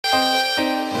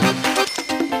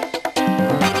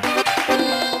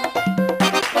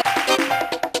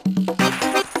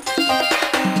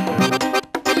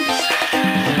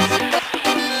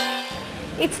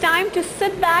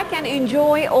and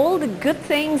enjoy all the good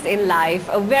things in life.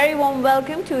 A very warm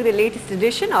welcome to the latest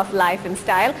edition of Life and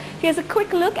Style. Here's a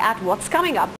quick look at what's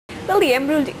coming up. Well, the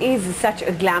emerald is such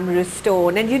a glamorous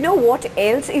stone, and you know what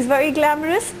else is very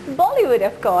glamorous? Bollywood,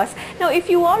 of course. Now, if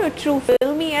you are a true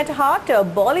filmy at heart,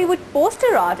 Bollywood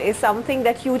poster art is something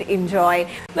that you'd enjoy.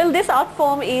 Well, this art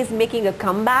form is making a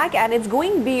comeback, and it's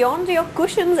going beyond your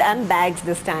cushions and bags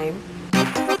this time.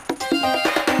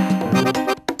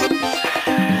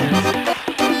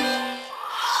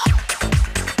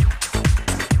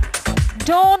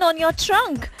 Dawn on your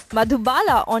trunk,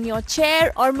 Madhubala on your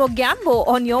chair, or Mogambo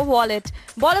on your wallet.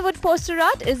 Bollywood poster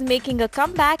art is making a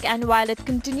comeback, and while it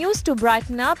continues to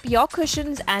brighten up your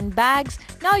cushions and bags,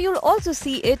 now you'll also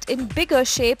see it in bigger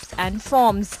shapes and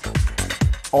forms.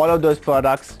 All of those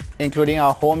products, including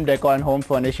our home decor and home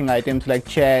furnishing items like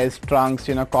chairs, trunks,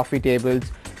 coffee tables,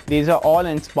 these are all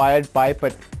inspired by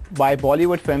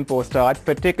Bollywood film poster art,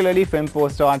 particularly film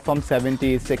poster art from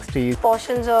 70s, 60s.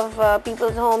 Portions of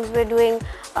people's homes. We're doing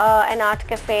an art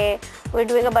cafe. We're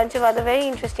doing a bunch of other very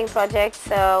interesting projects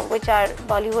which are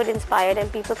Bollywood inspired, and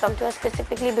people come to us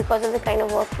specifically because of the kind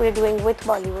of work we're doing with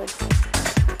Bollywood.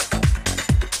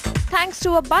 Thanks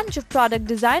to a bunch of product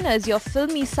designers, your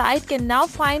filmy side can now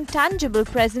find tangible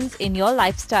presence in your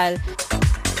lifestyle.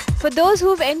 For those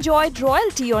who've enjoyed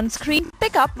royalty on screen,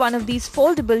 pick up one of these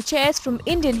foldable chairs from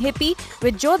Indian Hippy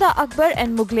with Jodha Akbar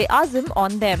and Mughal Azam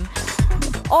on them.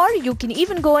 Or you can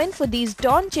even go in for these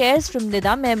Dawn chairs from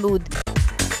Nida Mahmood.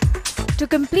 To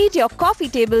complete your coffee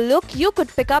table look, you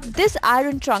could pick up this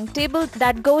iron trunk table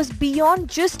that goes beyond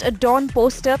just a Dawn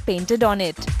poster painted on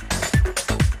it.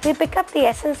 We pick up the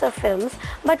essence of films,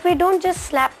 but we don't just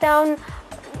slap down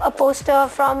a poster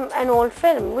from an old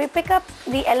film. We pick up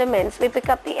the elements, we pick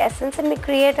up the essence, and we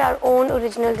create our own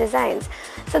original designs.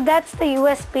 So that's the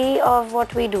USP of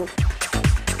what we do.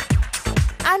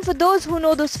 And for those who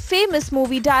know those famous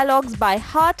movie dialogues by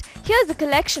heart, here's a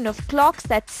collection of clocks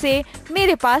that say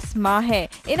 "Mere paas maa hai"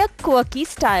 in a quirky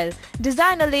style.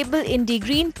 Designer label Indie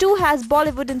Green too has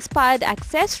Bollywood-inspired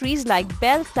accessories like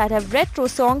belts that have retro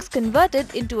songs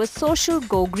converted into a social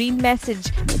go green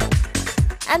message.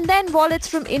 And then wallets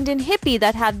from Indian Hippy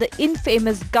that have the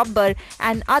infamous Gabbar,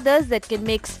 and others that can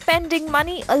make spending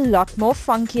money a lot more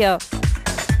funkier.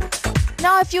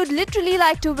 Now, if you'd literally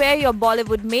like to wear your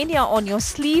Bollywood mania on your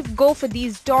sleeve, go for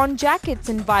these Dawn jackets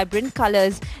in vibrant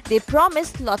colors. They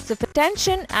promise lots of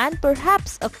attention and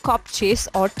perhaps a cop chase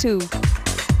or two.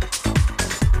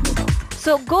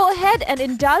 So go ahead and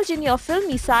indulge in your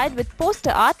filmy side with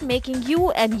poster art making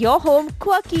you and your home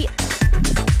quirky.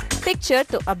 Picture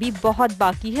तो अभी बहुत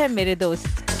बाकी है मेरे दोस्त.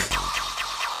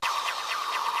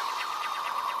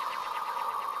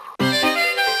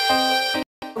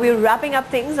 We're wrapping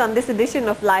up things on this edition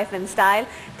of Life and Style.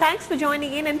 Thanks for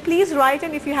joining in, and please write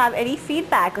in if you have any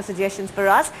feedback or suggestions for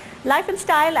us.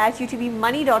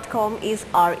 lifeandstyle@utvmoney.com is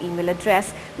our email address.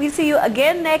 We'll see you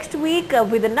again next week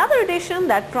with another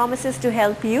edition that promises to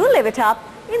help you live it up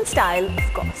in style, of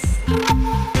course.